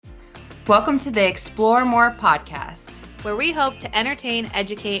Welcome to the Explore More podcast, where we hope to entertain,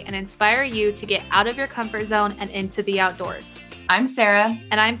 educate, and inspire you to get out of your comfort zone and into the outdoors. I'm Sarah.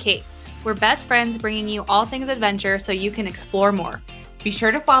 And I'm Kate. We're best friends bringing you all things adventure so you can explore more. Be sure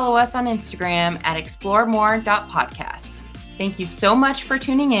to follow us on Instagram at exploremore.podcast. Thank you so much for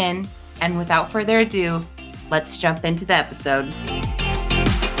tuning in, and without further ado, let's jump into the episode.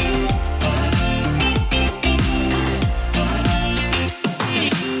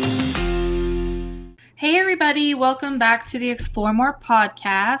 Hey everybody, welcome back to the Explore More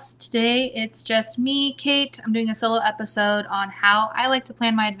podcast. Today it's just me, Kate. I'm doing a solo episode on how I like to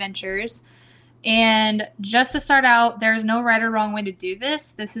plan my adventures. And just to start out, there's no right or wrong way to do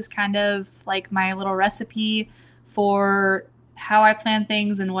this. This is kind of like my little recipe for how I plan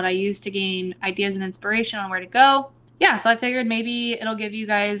things and what I use to gain ideas and inspiration on where to go. Yeah, so I figured maybe it'll give you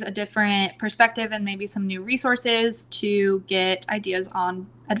guys a different perspective and maybe some new resources to get ideas on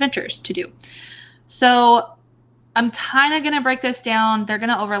adventures to do. So I'm kind of going to break this down. They're going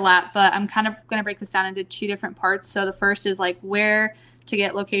to overlap, but I'm kind of going to break this down into two different parts. So the first is like where to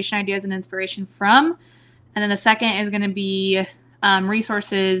get location ideas and inspiration from. And then the second is going to be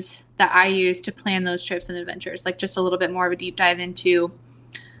resources that I use to plan those trips and adventures, like just a little bit more of a deep dive into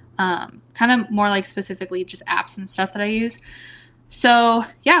kind of more like specifically just apps and stuff that I use. So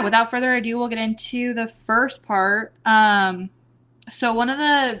yeah, without further ado, we'll get into the first part. So one of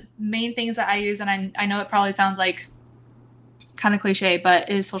the main things that I use, and I know it probably sounds like kind of cliche, but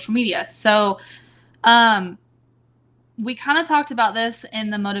is social media. So we kind of talked about this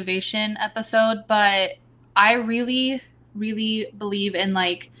in the motivation episode, but I really, really believe in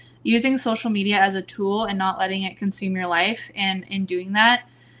like using social media as a tool and not letting it consume your life. And in doing that,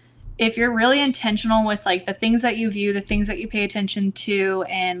 if you're really intentional with like the things that you view, the things that you pay attention to,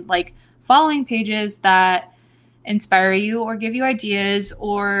 and like following pages that inspire you or give you ideas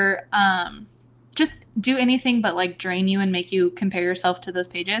or just do anything but like drain you and make you compare yourself to those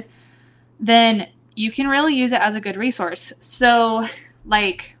pages, then you can really use it as a good resource. So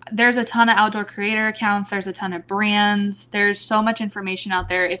like there's a ton of outdoor creator accounts, there's a ton of brands, there's so much information out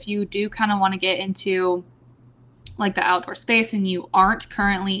there. If you do kind of want to get into like the outdoor space and you aren't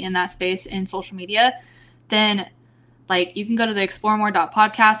currently in that space in social media, then like you can go to the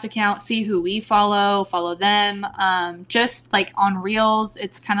exploremore.podcast account, see who we follow them. Just like on Reels,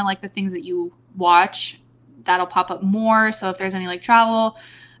 it's kind of like the things that you watch that'll pop up more. So if there's any like travel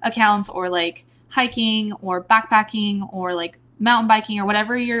accounts or like hiking or backpacking or like mountain biking or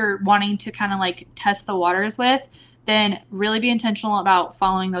whatever you're wanting to kind of like test the waters with, then really be intentional about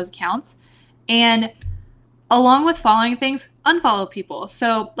following those accounts. And along with following things, unfollow people.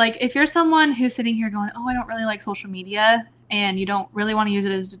 So like if you're someone who's sitting here going, oh, I don't really like social media and you don't really want to use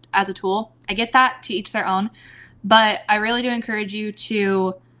it as a tool, I get that, to each their own. But I really do encourage you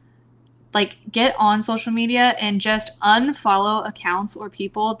to like get on social media and just unfollow accounts or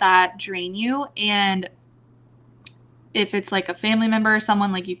people that drain you. And if it's like a family member or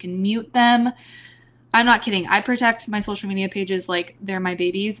someone, like you can mute them. I'm not kidding. I protect my social media pages like they're my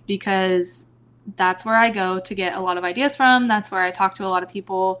babies because that's where I go to get a lot of ideas from. That's where I talk to a lot of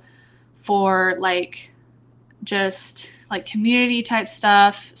people for like just like community type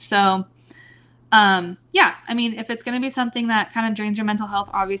stuff. So yeah, I mean, if it's going to be something that kind of drains your mental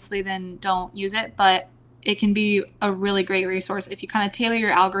health, obviously then don't use it, but it can be a really great resource if you kind of tailor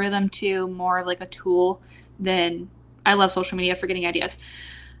your algorithm to more of like a tool. Then I love social media for getting ideas.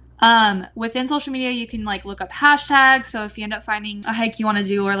 Within social media, you can like look up hashtags. So if you end up finding a hike you want to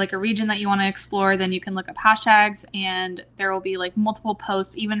do or like a region that you want to explore, then you can look up hashtags and there will be like multiple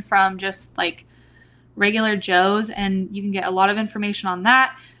posts, even from just like regular Joes, and you can get a lot of information on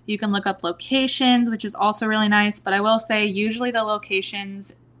that. You can look up locations, which is also really nice. But I will say usually the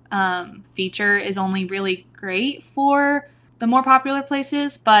locations feature is only really great for the more popular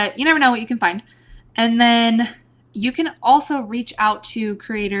places, but you never know what you can find. And then you can also reach out to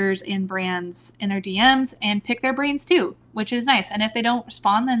creators and brands in their DMs and pick their brains too, which is nice. And if they don't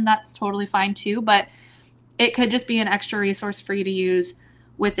respond, then that's totally fine too. But it could just be an extra resource for you to use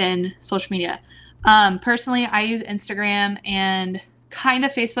within social media. Personally, I use Instagram and kind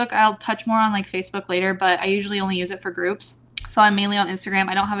of Facebook. I'll touch more on like Facebook later, but I usually only use it for groups. So I'm mainly on Instagram.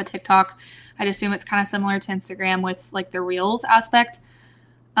 I don't have a TikTok. I'd assume it's kind of similar to Instagram with like the Reels aspect.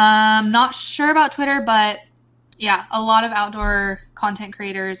 Not sure about Twitter, but yeah, a lot of outdoor content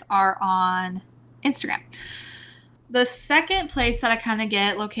creators are on Instagram. The second place that I kind of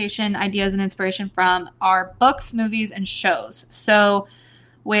get location ideas and inspiration from are books, movies, and shows. So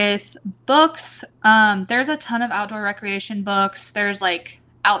with books, there's a ton of outdoor recreation books. There's like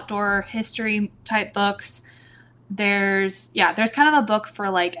outdoor history type books. there's kind of a book for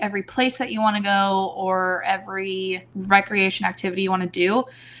like every place that you want to go or every recreation activity you want to do.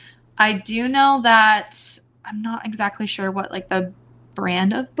 I do know that I'm not exactly sure what like the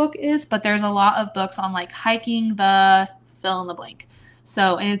brand of book is, but there's a lot of books on like hiking the fill in the blank.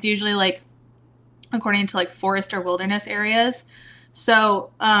 So, and it's usually like according to like forest or wilderness areas.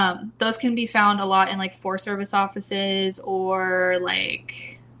 So those can be found a lot in like Forest Service offices, or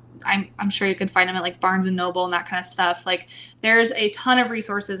like I'm sure you can find them at like Barnes and Noble and that kind of stuff. Like there's a ton of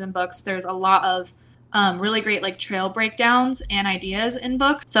resources and books. There's a lot of really great like trail breakdowns and ideas in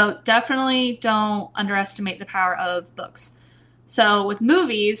books. So definitely don't underestimate the power of books. So with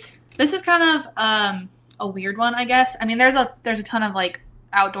movies, this is kind of a weird one, I guess. I mean, there's a ton of like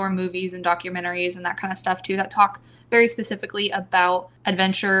outdoor movies and documentaries and that kind of stuff too that talk very specifically about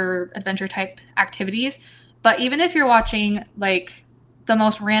adventure type activities. But even if you're watching like the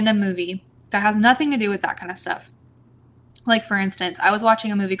most random movie that has nothing to do with that kind of stuff, like for instance, I was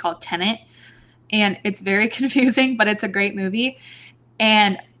watching a movie called Tenet, and it's very confusing, but it's a great movie.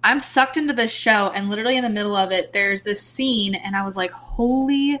 And I'm sucked into this show, and literally in the middle of it, there's this scene, and I was like,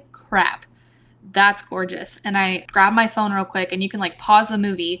 holy crap, that's gorgeous. And I grabbed my phone real quick, and you can like pause the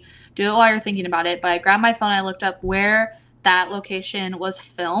movie, do it while you're thinking about it. But I grabbed my phone, and I looked up where that location was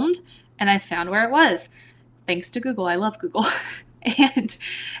filmed, and I found where it was. Thanks to Google. I love Google. And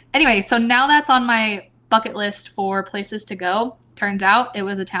anyway, so now that's on my bucket list for places to go. Turns out it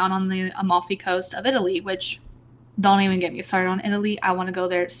was a town on the Amalfi Coast of Italy, which don't even get me started on Italy. I want to go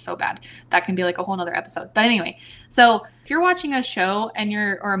there so bad. That can be like a whole nother episode. But anyway, so if you're watching a show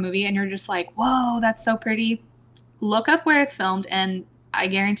or a movie and you're just like, whoa, that's so pretty, look up where it's filmed, and I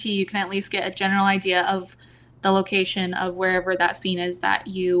guarantee you can at least get a general idea of the location of wherever that scene is that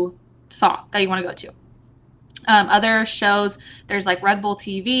you saw, that you want to go to. Other shows, there's like Red Bull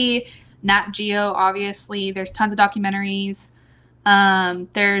TV, Nat Geo, obviously. There's tons of documentaries.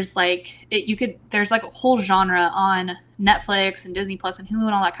 There's like there's like a whole genre on Netflix and Disney Plus and Hulu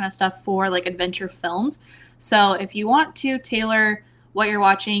and all that kind of stuff for like adventure films. So if you want to tailor what you're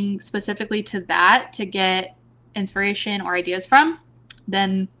watching specifically to that to get inspiration or ideas from,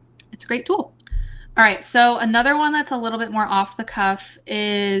 then it's a great tool. All right, so another one that's a little bit more off the cuff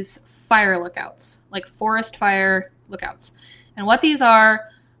is fire lookouts, like forest fire lookouts. And what these are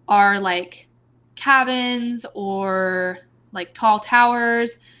like cabins or like tall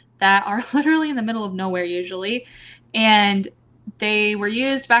towers that are literally in the middle of nowhere usually. And they were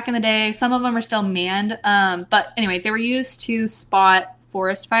used back in the day. Some of them are still manned. But anyway, they were used to spot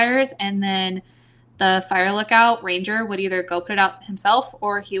forest fires, and then the fire lookout ranger would either go put it out himself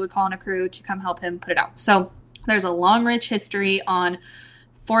or he would call in a crew to come help him put it out. So there's a long, rich history on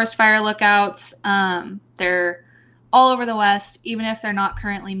forest fire lookouts. They're all over the West. Even if they're not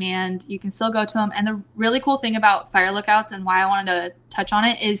currently manned, you can still go to them. And the really cool thing about fire lookouts, and why I wanted to touch on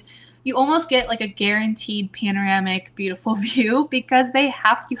it, is you almost get like a guaranteed panoramic, beautiful view, because you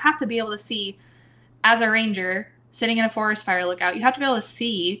have to be able to see, as a ranger sitting in a forest fire lookout, you have to be able to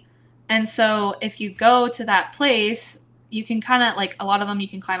see. And so if you go to that place, you can kind of like, a lot of them you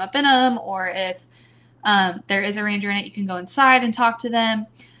can climb up in them, or if there is a ranger in it, you can go inside and talk to them.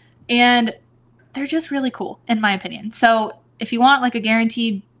 And they're just really cool, in my opinion. So if you want like a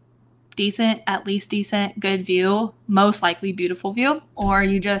guaranteed decent, at least decent, good view, most likely beautiful view, or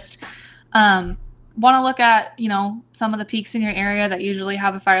you just want to look at, some of the peaks in your area that usually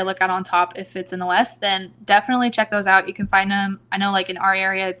have a fire lookout on top if it's in the West, then definitely check those out. You can find them. I know like in our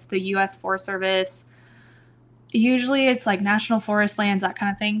area, it's the U.S. Forest Service. Usually it's like National Forest Lands, that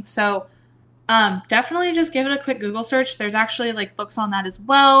kind of thing. So definitely just give it a quick Google search. There's actually like books on that as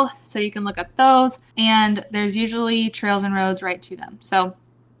well, so you can look up those. And there's usually trails and roads right to them. So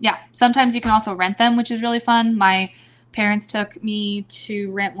yeah, sometimes you can also rent them, which is really fun. My parents took me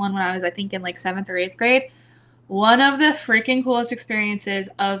to rent one when I was, I think, in like 7th or 8th grade. One of the freaking coolest experiences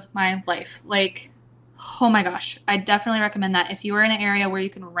of my life. Like, oh my gosh, I definitely recommend that. If you are in an area where you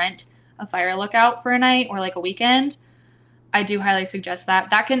can rent a fire lookout for a night or like a weekend, I do highly suggest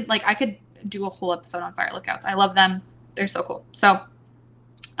that. That can, like, I could do a whole episode on fire lookouts. I love them. They're so cool. So,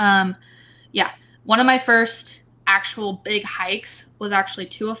 yeah, one of my first actual big hikes was actually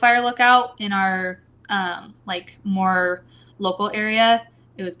to a fire lookout in our like more local area.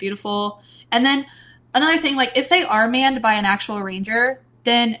 It was beautiful. And then another thing, like if they are manned by an actual ranger,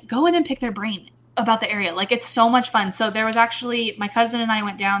 then go in and pick their brain about the area. Like it's so much fun. So there was actually, my cousin and I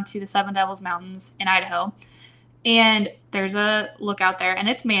went down to the Seven Devils Mountains in Idaho, and there's a lookout there, and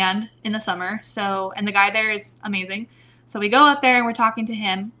it's manned in the summer. So, and the guy there is amazing. So we go up there and we're talking to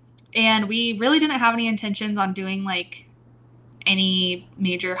him, and we really didn't have any intentions on doing like any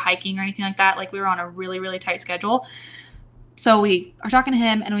major hiking or anything like that. Like we were on a really, really tight schedule. So we are talking to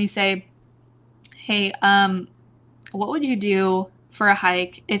him and we say, hey, what would you do for a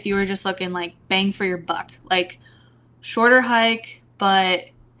hike if you were just looking like bang for your buck? Like shorter hike, but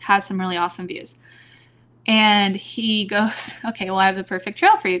has some really awesome views. And he goes, okay, well, I have the perfect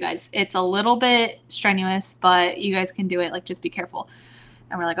trail for you guys. It's a little bit strenuous, but you guys can do it. Like, just be careful.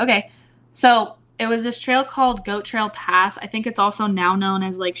 And we're like, okay. So it was this trail called Goat Trail Pass. I think it's also now known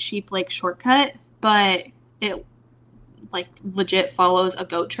as like Sheep Lake Shortcut, but it like legit follows a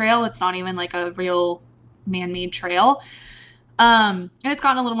goat trail. It's not even like a real man-made trail. And it's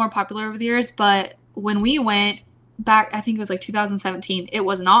gotten a little more popular over the years, but when we went back, I think it was like 2017, it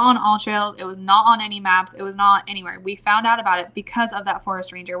was not on AllTrails. It was not on any maps. It was not anywhere. We found out about it because of that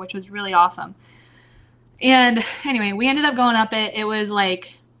forest ranger, which was really awesome. And anyway, we ended up going up it. It was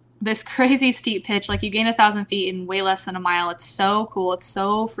like this crazy steep pitch. Like you gain 1,000 feet in way less than a mile. It's so cool. It's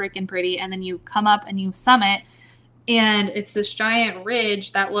so freaking pretty. And then you come up and you summit, and it's this giant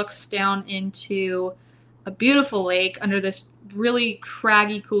ridge that looks down into a beautiful lake under this really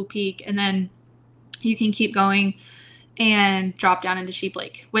craggy, cool peak. And then you can keep going and drop down into Sheep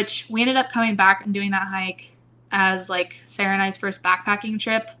Lake, which we ended up coming back and doing that hike as like Sarah and I's first backpacking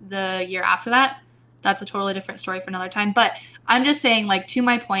trip the year after that. That's a totally different story for another time. But I'm just saying, like, to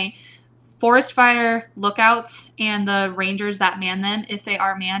my point, forest fire lookouts and the rangers that man them, if they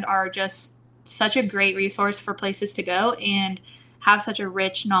are manned, are just such a great resource for places to go and have such a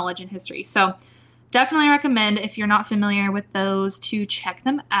rich knowledge and history. So definitely recommend, if you're not familiar with those, to check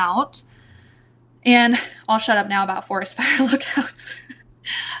them out. And I'll shut up now about forest fire lookouts.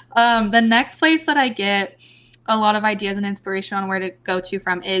 The next place that I get a lot of ideas and inspiration on where to go to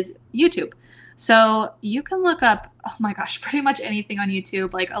from is YouTube. So you can look up, oh my gosh, pretty much anything on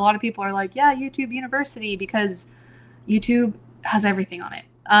YouTube. Like a lot of people are like, yeah, YouTube University, because YouTube has everything on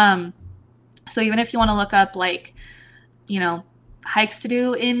it. So even if you want to look up like, you know, hikes to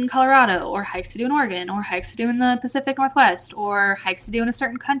do in Colorado, or hikes to do in Oregon, or hikes to do in the Pacific Northwest, or hikes to do in a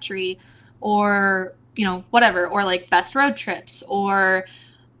certain country, or, you know, whatever, or like best road trips, or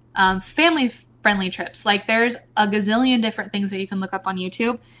family friendly trips. Like there's a gazillion different things that you can look up on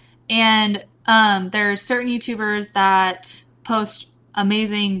YouTube. And there's certain YouTubers that post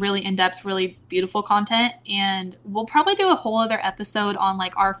amazing, really in-depth, really beautiful content. And we'll probably do a whole other episode on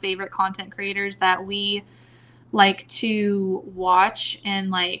like our favorite content creators that we like to watch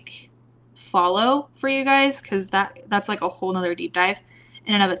and like follow for you guys, because that's like a whole nother deep dive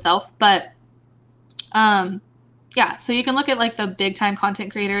in and of itself. But yeah, so you can look at like the big time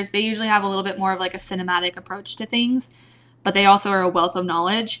content creators. They usually have a little bit more of like a cinematic approach to things, but they also are a wealth of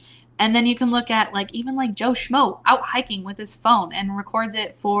knowledge. And then you can look at like even like Joe Schmo out hiking with his phone and records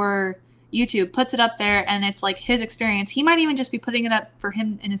it for YouTube, puts it up there, and it's like his experience. He might even just be putting it up for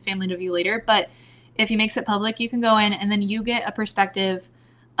him and his family to view later, but if he makes it public, you can go in and then you get a perspective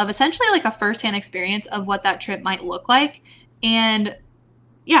of essentially like a firsthand experience of what that trip might look like. And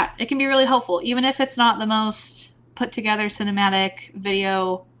yeah, it can be really helpful, even if it's not the most put together cinematic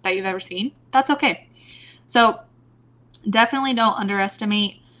video that you've ever seen. That's okay. So definitely don't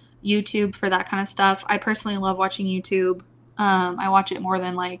underestimate YouTube for that kind of stuff. I personally love watching YouTube. I watch it more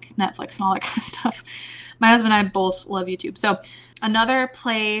than like Netflix and all that kind of stuff. My husband and I both love YouTube. So another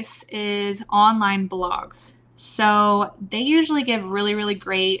place is online blogs. So they usually give really, really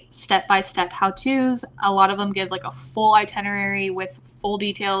great step-by-step how-tos. A lot of them give like a full itinerary with full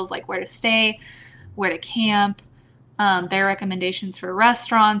details, like where to stay, where to camp, their recommendations for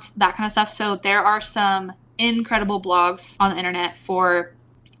restaurants, that kind of stuff. So there are some incredible blogs on the internet for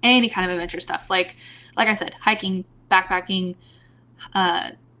any kind of adventure stuff. Like I said, hiking, backpacking,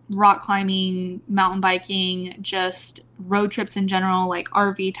 rock climbing, mountain biking, just road trips in general, like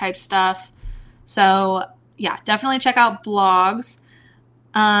RV type stuff. So yeah, definitely check out blogs.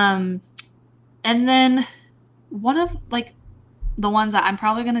 And then one of like the ones that I'm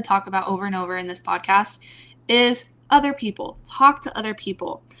probably going to talk about over and over in this podcast is other people. Talk to other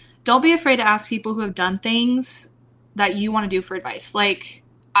people. Don't be afraid to ask people who have done things that you want to do for advice. Like,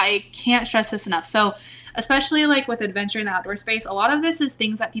 I can't stress this enough. So especially like with adventure in the outdoor space, a lot of this is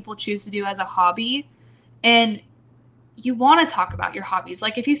things that people choose to do as a hobby. And you want to talk about your hobbies.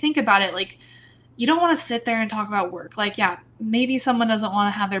 Like if you think about it, like you don't want to sit there and talk about work. Like, yeah, maybe someone doesn't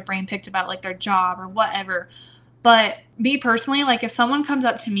want to have their brain picked about like their job or whatever. But me personally, like if someone comes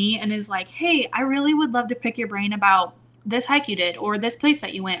up to me and is like, hey, I really would love to pick your brain about this hike you did or this place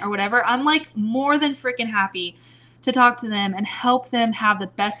that you went or whatever, I'm like more than freaking happy to talk to them and help them have the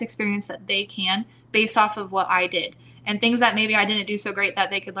best experience that they can based off of what I did and things that maybe I didn't do so great that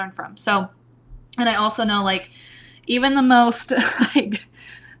they could learn from. So, and I also know like even the most like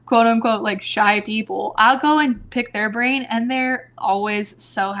quote unquote like shy people, I'll go and pick their brain and they're always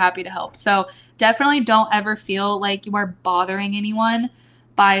so happy to help. So definitely don't ever feel like you are bothering anyone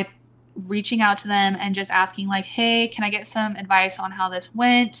by reaching out to them and just asking like, hey, can I get some advice on how this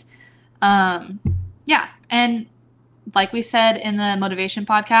went? Yeah. And like we said in the motivation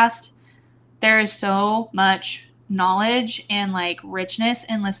podcast, there is so much knowledge and like richness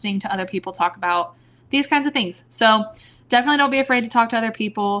in listening to other people talk about these kinds of things. So definitely don't be afraid to talk to other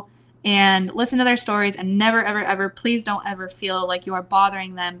people and listen to their stories, and never, ever, ever, please don't ever feel like you are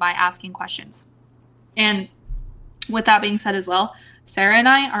bothering them by asking questions. And with that being said as well, Sarah and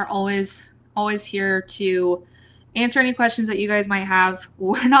I are always here to answer any questions that you guys might have.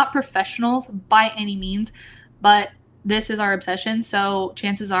 We're not professionals by any means, but this is our obsession. So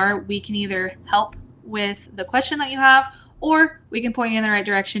chances are we can either help with the question that you have, or we can point you in the right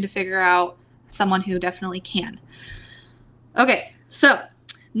direction to figure out someone who definitely can. Okay, so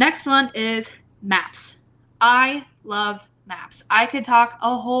next one is maps. I love maps. I could talk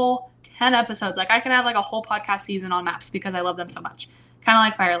a whole 10 episodes. Like I could have like a whole podcast season on maps because I love them so much. Kind of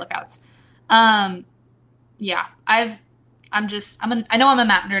like fire lookouts. Yeah, I know I'm a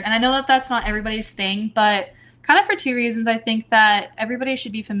map nerd, and I know that that's not everybody's thing, but kind of for two reasons. I think that everybody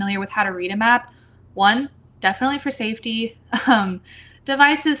should be familiar with how to read a map. One, definitely for safety.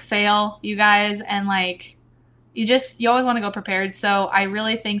 Devices fail, you guys, and like you always want to go prepared. So I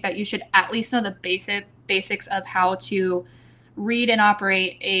really think that you should at least know the basics of how to read and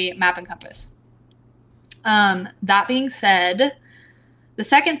operate a map and compass. That being said, the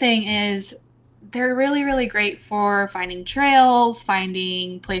second thing is they're really, really great for finding trails,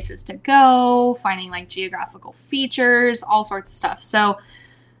 finding places to go, finding like geographical features, all sorts of stuff. So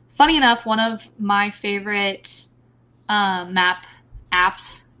funny enough, one of my favorite map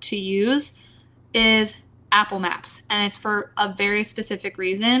apps to use is Apple Maps. And it's for a very specific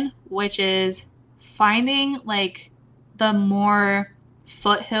reason, which is finding like the more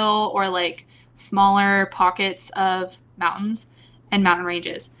foothill or like smaller pockets of mountains and mountain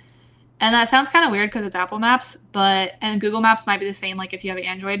ranges. And that sounds kind of weird because it's Apple Maps, and Google Maps might be the same. Like if you have an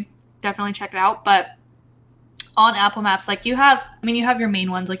Android, definitely check it out. But on Apple Maps, like you have your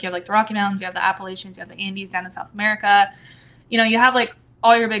main ones, like you have like the Rocky Mountains, you have the Appalachians, you have the Andes down in South America. You know, you have like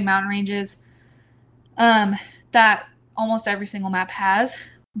all your big mountain ranges that almost every single map has.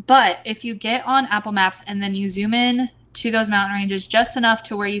 But if you get on Apple Maps and then you zoom in to those mountain ranges just enough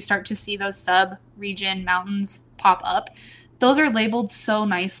to where you start to see those sub-region mountains pop up, those are labeled so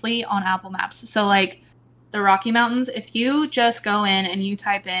nicely on Apple Maps. So like the Rocky Mountains, if you just go in and you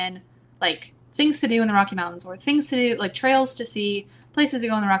type in like things to do in the Rocky Mountains, or things to do, like trails to see, places to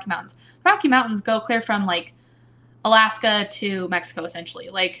go in the Rocky Mountains. The Rocky Mountains go clear from like Alaska to Mexico, essentially.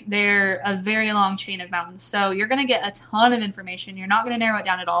 Like they're a very long chain of mountains. So you're going to get a ton of information. You're not going to narrow it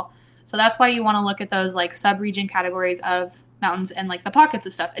down at all. So that's why you want to look at those like sub-region categories of mountains and like the pockets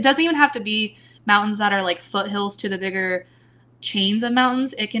of stuff. It doesn't even have to be mountains that are like foothills to the bigger chains of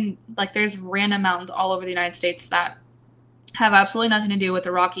mountains. It can, like, there's random mountains all over the United States that have absolutely nothing to do with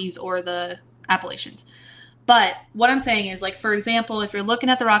the Rockies or the Appalachians. But what I'm saying is, like, for example, if you're looking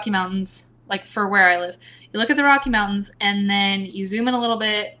at the Rocky Mountains, like for where I live, you look at the Rocky Mountains and then you zoom in a little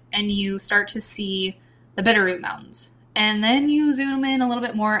bit and you start to see the Bitterroot Mountains. And then you zoom in a little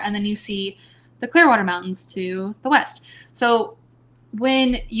bit more and then you see the Clearwater Mountains to the west. So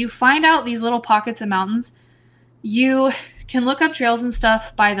when you find out these little pockets of mountains, you can look up trails and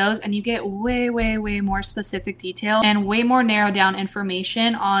stuff by those, and you get way, way, way more specific detail and way more narrowed down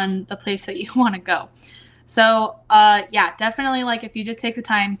information on the place that you want to go. So, yeah, definitely, like, if you just take the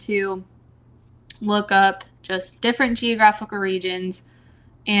time to look up just different geographical regions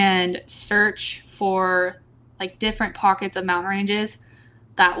and search for, like, different pockets of mountain ranges,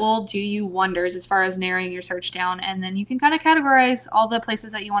 that will do you wonders as far as narrowing your search down. And then you can kind of categorize all the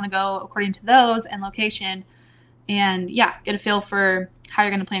places that you want to go according to those and location. And yeah, get a feel for how you're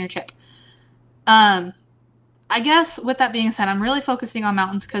going to plan your trip. I guess with that being said, I'm really focusing on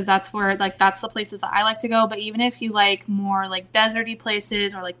mountains because that's where, like, that's the places that I like to go. But even if you like more like deserty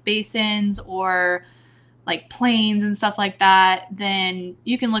places or like basins or like plains and stuff like that, then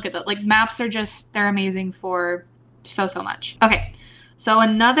you can look at the, like, maps are just, they're amazing for so much. Okay. So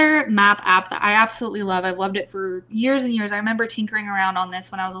another map app that I absolutely love, I've loved it for years and years. I remember tinkering around on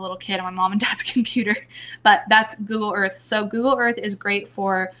this when I was a little kid on my mom and dad's computer, but that's Google Earth. So Google Earth is great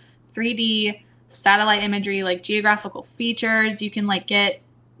for 3D satellite imagery, like geographical features. You can like get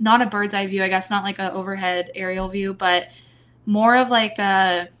not a bird's eye view, I guess, not like an overhead aerial view, but more of like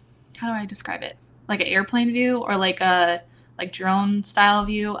a, how do I describe it? Like an airplane view or like a like drone style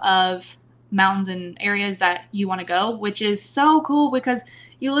view of mountains and areas that you want to go, which is so cool because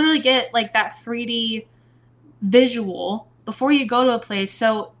you literally get like that 3D visual before you go to a place.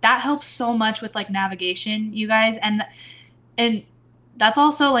 So that helps so much with like navigation, you guys. And that's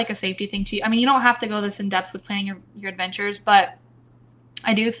also like a safety thing too. I mean, you don't have to go this in depth with planning your adventures, but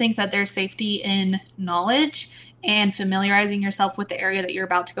I do think that there's safety in knowledge and familiarizing yourself with the area that you're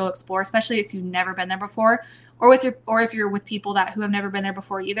about to go explore, especially if you've never been there before, or if you're with people who have never been there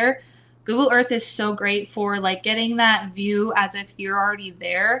before either. Google Earth is so great for like getting that view as if you're already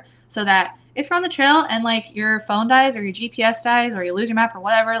there, so that if you're on the trail and like your phone dies or your GPS dies or you lose your map or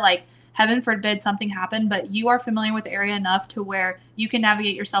whatever, like heaven forbid something happened, but you are familiar with the area enough to where you can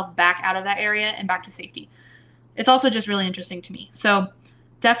navigate yourself back out of that area and back to safety. It's also just really interesting to me. So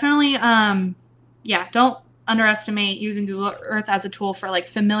definitely, don't underestimate using Google Earth as a tool for like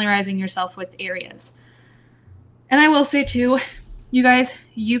familiarizing yourself with areas. And I will say too, you guys,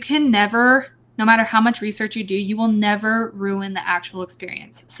 you can never, no matter how much research you do, you will never ruin the actual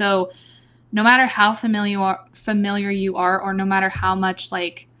experience. So no matter how familiar you are, or no matter how much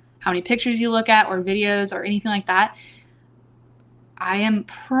like how many pictures you look at or videos or anything like that, I am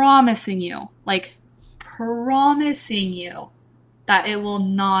promising you that it will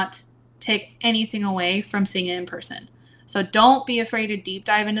not take anything away from seeing it in person. So don't be afraid to deep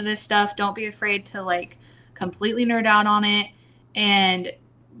dive into this stuff. Don't be afraid to like completely nerd out on it and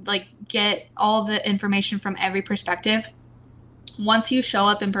like get all the information from every perspective. Once you show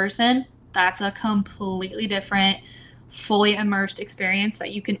up in person, that's a completely different, fully immersed experience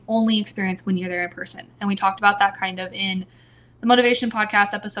that you can only experience when you're there in person. And we talked about that kind of in the Motivation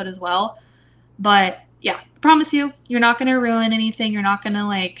Podcast episode as well. But yeah, I promise you, you're not going to ruin anything. You're not going to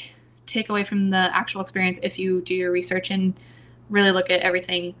like take away from the actual experience if you do your research and really look at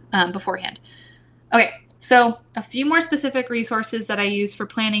everything beforehand. Okay, so a few more specific resources that I use for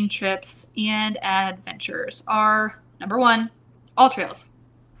planning trips and adventures are, number one, AllTrails.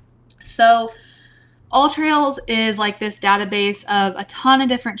 So AllTrails is like this database of a ton of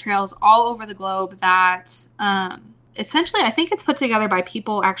different trails all over the globe that essentially I think it's put together by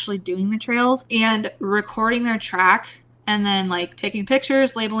people actually doing the trails and recording their track and then like taking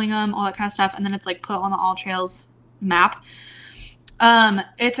pictures, labeling them, all that kind of stuff. And then it's like put on the AllTrails map.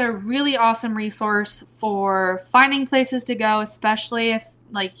 It's a really awesome resource for finding places to go, especially if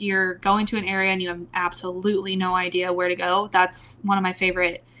like you're going to an area and you have absolutely no idea where to go. That's one of my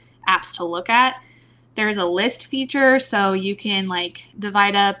favorite apps to look at. There's a list feature, so you can like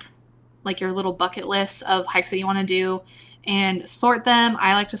divide up like your little bucket lists of hikes that you want to do and sort them.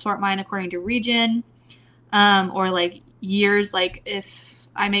 I like to sort mine according to region or like years. Like if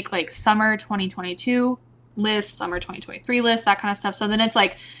I make like summer 2022 list, summer 2023 list, that kind of stuff. So then it's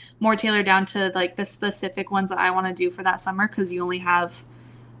like more tailored down to like the specific ones that I want to do for that summer, because you only have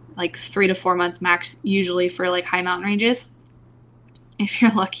like 3 to 4 months max usually for like high mountain ranges, if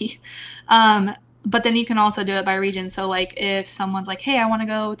you're lucky. But then you can also do it by region. So like if someone's like, hey, I want to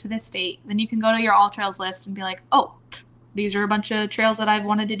go to this state, then you can go to your AllTrails list and be like, oh, these are a bunch of trails that I've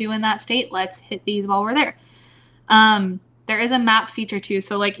wanted to do in that state. Let's hit these while we're there. There is a map feature too.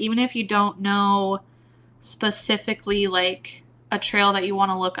 So like even if you don't know specifically like a trail that you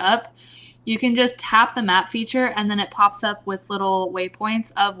want to look up, you can just tap the map feature and then it pops up with little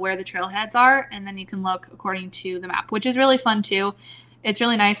waypoints of where the trailheads are. And then you can look according to the map, which is really fun too. It's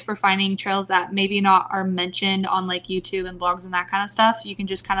really nice for finding trails that maybe not are mentioned on like YouTube and blogs and that kind of stuff. You can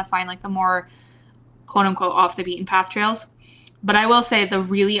just kind of find like the more quote unquote off the beaten path trails. But I will say the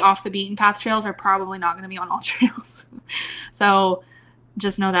really off the beaten path trails are probably not going to be on AllTrails. So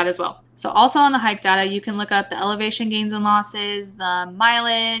just know that as well. So also on the hike data, you can look up the elevation gains and losses, the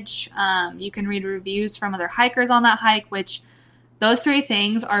mileage. You can read reviews from other hikers on that hike, which those 3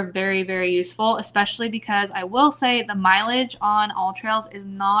 things are very, very useful, especially because I will say the mileage on AllTrails is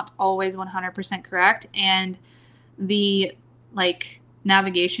not always 100% correct. And the like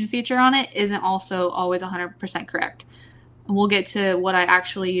navigation feature on it isn't also always 100% correct. And we'll get to what I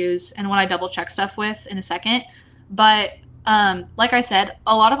actually use and what I double check stuff with in a second. But like I said,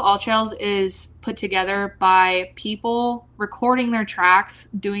 a lot of AllTrails is put together by people recording their tracks,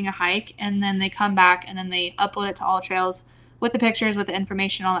 doing a hike, and then they come back and then they upload it to AllTrails with the pictures, with the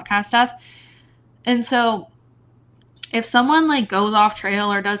information, all that kind of stuff. And so if someone like goes off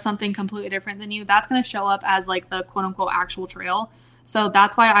trail or does something completely different than you, that's going to show up as like the quote unquote actual trail. So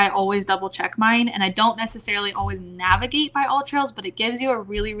that's why I always double check mine. And I don't necessarily always navigate by AllTrails, but it gives you a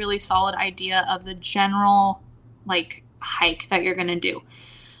really, really solid idea of the general like hike that you're going to do.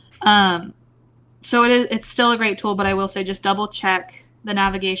 So it's still a great tool, but I will say just double check the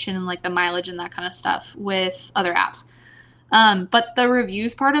navigation and like the mileage and that kind of stuff with other apps. But the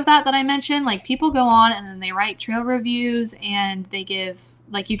reviews part of that I mentioned, like people go on and then they write trail reviews and they give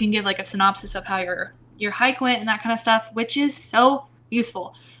like, you can give like a synopsis of how your hike went and that kind of stuff, which is so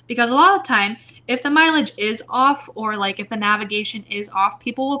useful because a lot of time if the mileage is off or like if the navigation is off,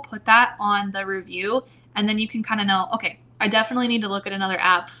 people will put that on the review and then you can kind of know, okay, I definitely need to look at another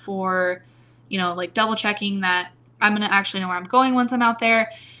app for, like double checking that I'm going to actually know where I'm going once I'm out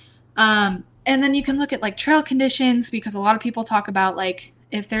there. And then you can look at like trail conditions because a lot of people talk about like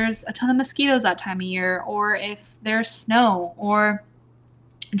if there's a ton of mosquitoes that time of year or if there's snow or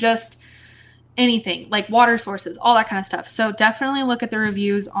just anything like water sources, all that kind of stuff. So definitely look at the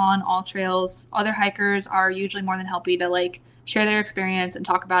reviews on AllTrails. Other hikers are usually more than happy to like share their experience and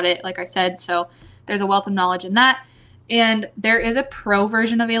talk about it, like I said. So there's a wealth of knowledge in that. And there is a pro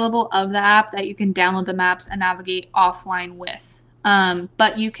version available of the app that you can download the maps and navigate offline with.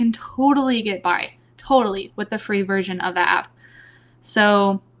 But you can totally get by with the free version of the app.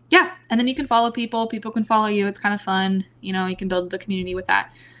 So yeah. And then you can follow people can follow you. It's kind of fun. You can build the community with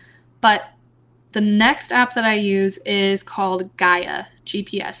that. But the next app that I use is called Gaia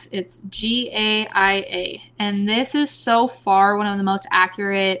GPS. It's GAIA. And this is so far one of the most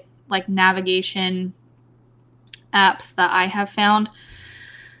accurate like navigation apps that I have found.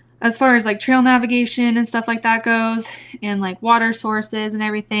 As far as like trail navigation and stuff like that goes and like water sources and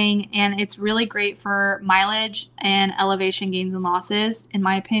everything. And it's really great for mileage and elevation gains and losses. In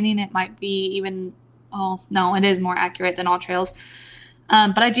my opinion, it might be even, it is more accurate than AllTrails.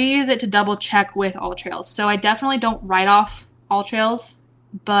 But I do use it to double check with AllTrails. So I definitely don't write off AllTrails,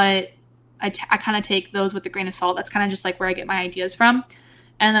 but I kind of take those with a grain of salt. That's kind of just like where I get my ideas from.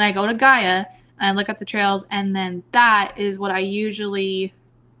 And then I go to Gaia and I look up the trails. And then that is what I usually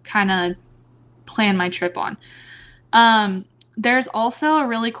kind of plan my trip on. There's also a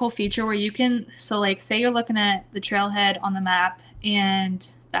really cool feature where you can, so like say you're looking at the trailhead on the map and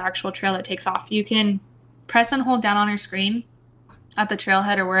the actual trail that takes off, you can press and hold down on your screen at the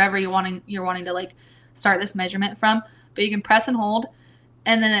trailhead or wherever you're wanting to like start this measurement from, but you can press and hold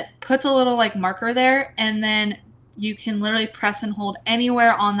and then it puts a little like marker there and then you can literally press and hold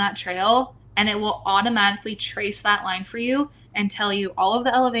anywhere on that trail and it will automatically trace that line for you and tell you all of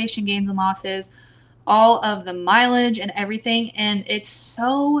the elevation gains and losses, all of the mileage and everything. And it's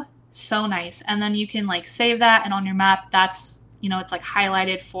so nice. And then you can like save that. And on your map, that's, it's like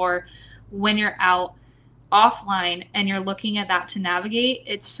highlighted for when you're out offline and you're looking at that to navigate.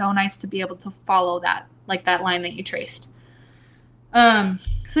 It's so nice to be able to follow that, like that line that you traced.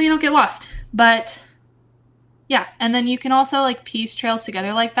 So you don't get lost, but yeah. And then you can also like piece trails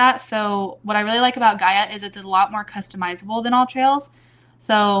together like that. So what I really like about Gaia is it's a lot more customizable than AllTrails.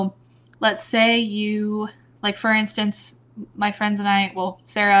 So let's say you, like for instance, my friends and I,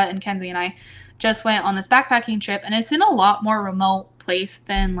 Sarah and Kenzie and I just went on this backpacking trip and it's in a lot more remote place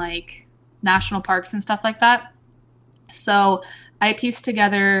than like national parks and stuff like that. So I pieced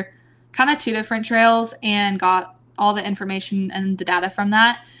together kind of 2 different trails and got all the information and the data from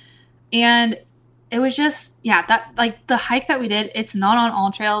that. And it was just, that like the hike that we did, it's not on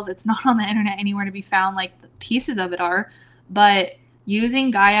AllTrails. It's not on the internet anywhere to be found. Like the pieces of it are, but using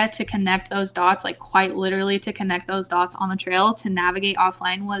Gaia to connect those dots, like quite literally to connect those dots on the trail to navigate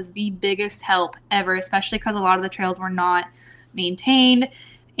offline was the biggest help ever, especially because a lot of the trails were not maintained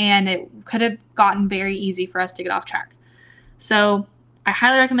and it could have gotten very easy for us to get off track. So I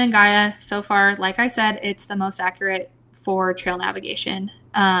highly recommend Gaia so far. Like I said, it's the most accurate for trail navigation.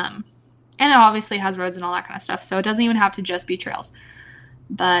 And it obviously has roads and all that kind of stuff. So it doesn't even have to just be trails.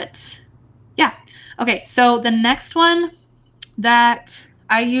 But yeah. Okay, so the next one that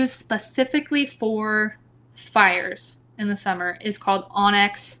I use specifically for fires in the summer is called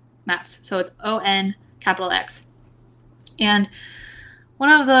OnX Maps. So it's ON_X. And one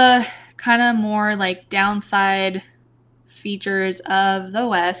of the kind of more like downside features of the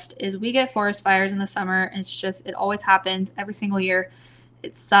West is we get forest fires in the summer. It always happens every single year.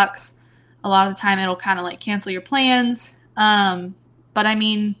 It sucks. A lot of the time it'll kind of like cancel your plans. But I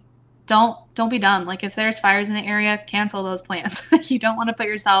mean, don't be dumb. Like if there's fires in the area, cancel those plans. You don't want to put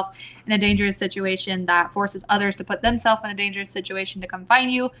yourself in a dangerous situation that forces others to put themselves in a dangerous situation to come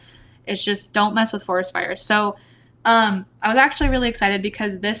find you. It's just don't mess with forest fires. So I was actually really excited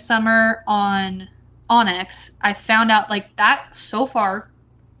because this summer on OnX, I found out like that so far.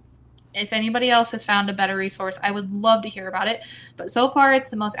 If anybody else has found a better resource, I would love to hear about it. But so far, it's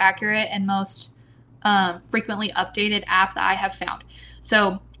the most accurate and most frequently updated app that I have found.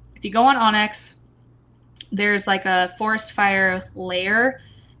 So if you go on OnX, there's like a forest fire layer.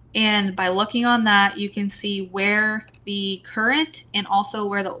 And by looking on that, you can see where the current and also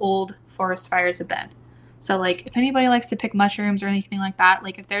where the old forest fires have been. So like if anybody likes to pick mushrooms or anything like that,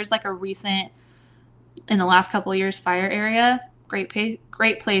 like if there's like a recent in the last couple of years fire area, great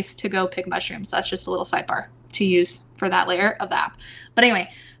place to go pick mushrooms. That's just a little sidebar to use for that layer of the app. But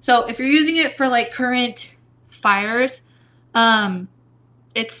anyway, so if you're using it for like current fires,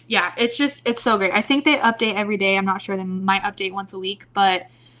 it's so great. I think they update every day. I'm not sure, they might update once a week, but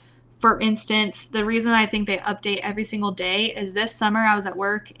for instance, the reason I think they update every single day is this summer I was at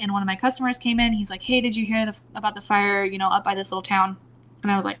work and one of my customers came in. He's like, hey, did you hear about the fire, up by this little town?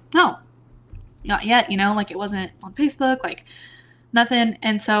 And I was like, no, not yet, like it wasn't on Facebook, like nothing.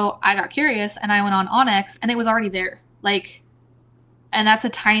 And so I got curious and I went on Onyx and it was already there. Like, and that's a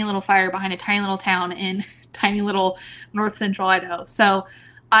tiny little fire behind a tiny little town in tiny little north central Idaho. So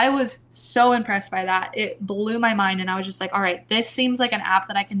I was so impressed by that. It blew my mind. And I was just like, all right, this seems like an app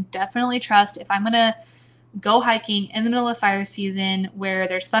that I can definitely trust if I'm going to go hiking in the middle of fire season where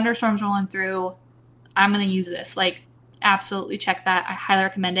there's thunderstorms rolling through. I'm going to use this. Like, absolutely check that. I highly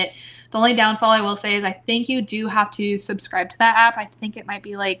recommend it. The only downfall I will say is I think you do have to subscribe to that app. I think it might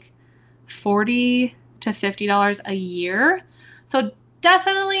be like $40 to $50 a year. So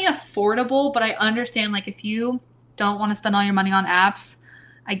definitely affordable, but I understand like if you don't want to spend all your money on apps,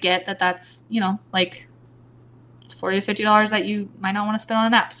 I get that that's, like it's $40 to $50 that you might not want to spend on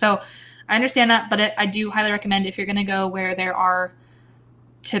an app. So I understand that, but I do highly recommend if you're going to go where there are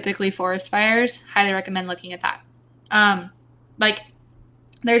typically forest fires, highly recommend looking at that. Like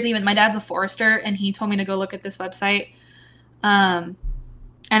there's even, my dad's a forester and he told me to go look at this website. And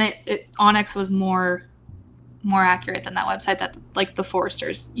it Onyx was more accurate than that website that like the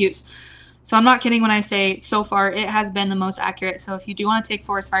foresters use. So I'm not kidding when I say so far it has been the most accurate. So if you do want to take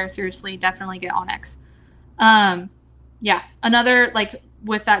forest fire seriously, definitely get Onyx. Another like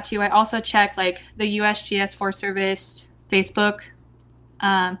with that too, I also check like the USGS Forest Service Facebook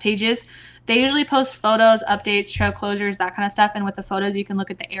pages. They usually post photos, updates, trail closures, that kind of stuff. And with the photos, you can look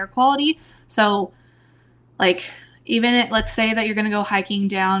at the air quality. So like let's say that you're going to go hiking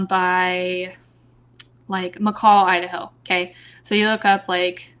down by like McCall, Idaho. Okay. So you look up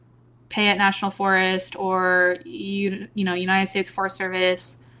like Payette National Forest or, United States Forest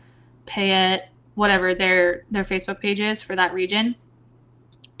Service, Payette, whatever their Facebook pages for that region.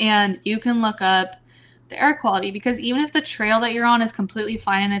 And you can look up the air quality because even if the trail that you're on is completely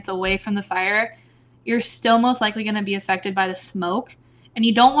fine and it's away from the fire, you're still most likely going to be affected by the smoke. And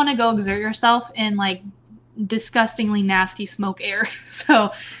you don't want to go exert yourself in like disgustingly nasty smoke air.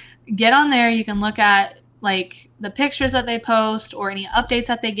 So get on there. You can look at like the pictures that they post or any updates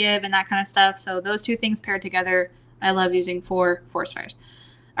that they give and that kind of stuff. So those two things paired together, I love using for forest fires.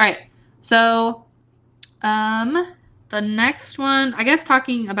 All right. So, the next one, I guess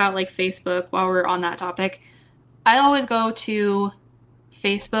talking about like Facebook while we're on that topic, I always go to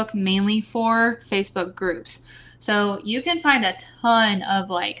Facebook mainly for Facebook groups. So you can find a ton of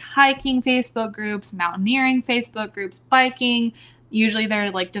like hiking Facebook groups, mountaineering Facebook groups, biking. Usually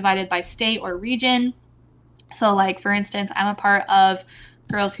they're like divided by state or region. So like, for instance, I'm a part of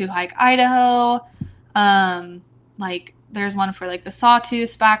Girls Who Hike Idaho. Like there's one for like the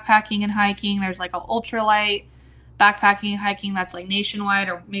Sawtooth backpacking and hiking. There's like an ultralight backpacking and hiking that's like nationwide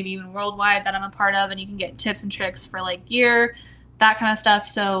or maybe even worldwide that I'm a part of. And you can get tips and tricks for like gear, that kind of stuff.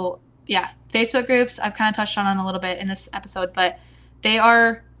 So yeah, Facebook groups, I've kind of touched on them a little bit in this episode, but they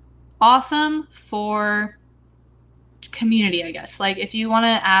are awesome for community, I guess. Like if you want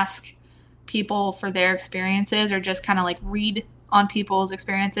to ask people for their experiences or just kind of like read on people's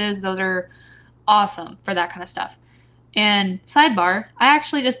experiences, those are awesome for that kind of stuff. And sidebar, I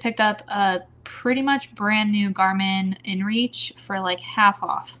actually just picked up a pretty much brand new Garmin InReach for like half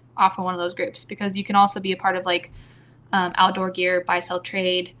off of one of those groups because you can also be a part of like outdoor gear, buy, sell,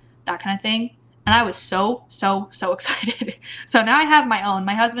 trade, that kind of thing. And I was so excited. So now I have my own.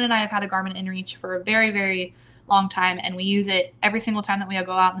 My husband and I have had a Garmin InReach for a very, very long time, and we use it every single time that we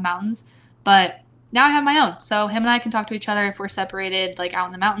go out in the mountains. But now I have my own. So him and I can talk to each other if we're separated, like out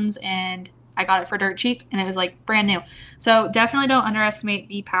in the mountains, and I got it for dirt cheap, and it was like brand new. So definitely don't underestimate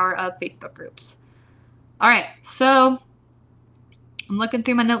the power of Facebook groups. All right, so I'm looking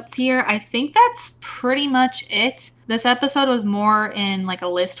through my notes here. I think that's pretty much it. This episode was more in like a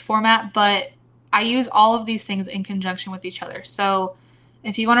list format, but I use all of these things in conjunction with each other. So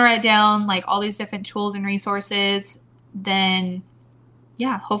if you want to write down like all these different tools and resources, then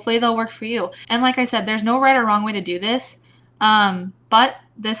yeah, hopefully they'll work for you. And like I said, there's no right or wrong way to do this. But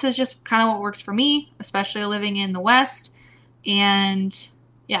this is just kind of what works for me, especially living in the West. And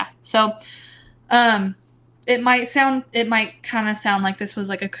yeah, so it might kind of sound like this was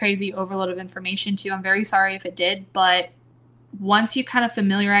like a crazy overload of information too. I'm very sorry if it did, but once you kind of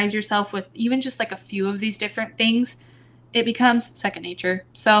familiarize yourself with even just like a few of these different things, it becomes second nature.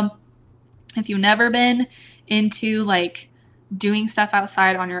 So if you've never been into like doing stuff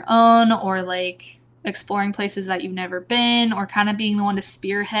outside on your own, or like exploring places that you've never been, or kind of being the one to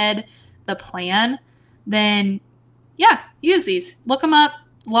spearhead the plan, then yeah, use these. Look them up.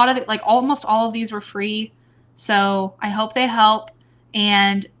 A lot of it, like almost all of these were free. So I hope they help.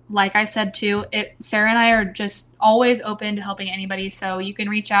 And like I said too, Sarah and I are just always open to helping anybody. So you can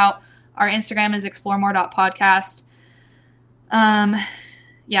reach out. Our Instagram is exploremore.podcast.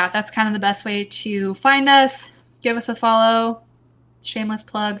 Yeah, that's kind of the best way to find us. Give us a follow. Shameless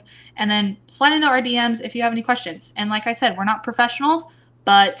plug. And then slide into our DMs if you have any questions. And like I said, we're not professionals,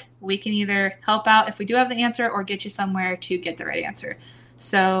 but we can either help out if we do have the answer or get you somewhere to get the right answer.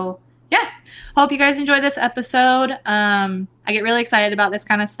 So yeah, hope you guys enjoyed this episode. I get really excited about this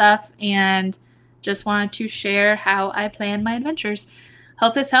kind of stuff and just wanted to share how I plan my adventures.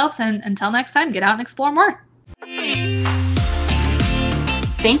 Hope this helps, and until next time, get out and explore more.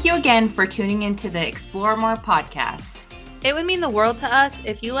 Thank you again for tuning into the Explore More podcast. It would mean the world to us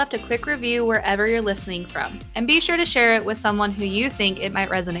if you left a quick review wherever you're listening from, and be sure to share it with someone who you think it might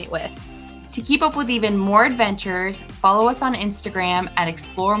resonate with. To keep up with even more adventures, follow us on Instagram at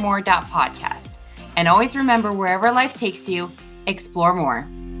exploremore.podcast. And always remember, wherever life takes you, explore more.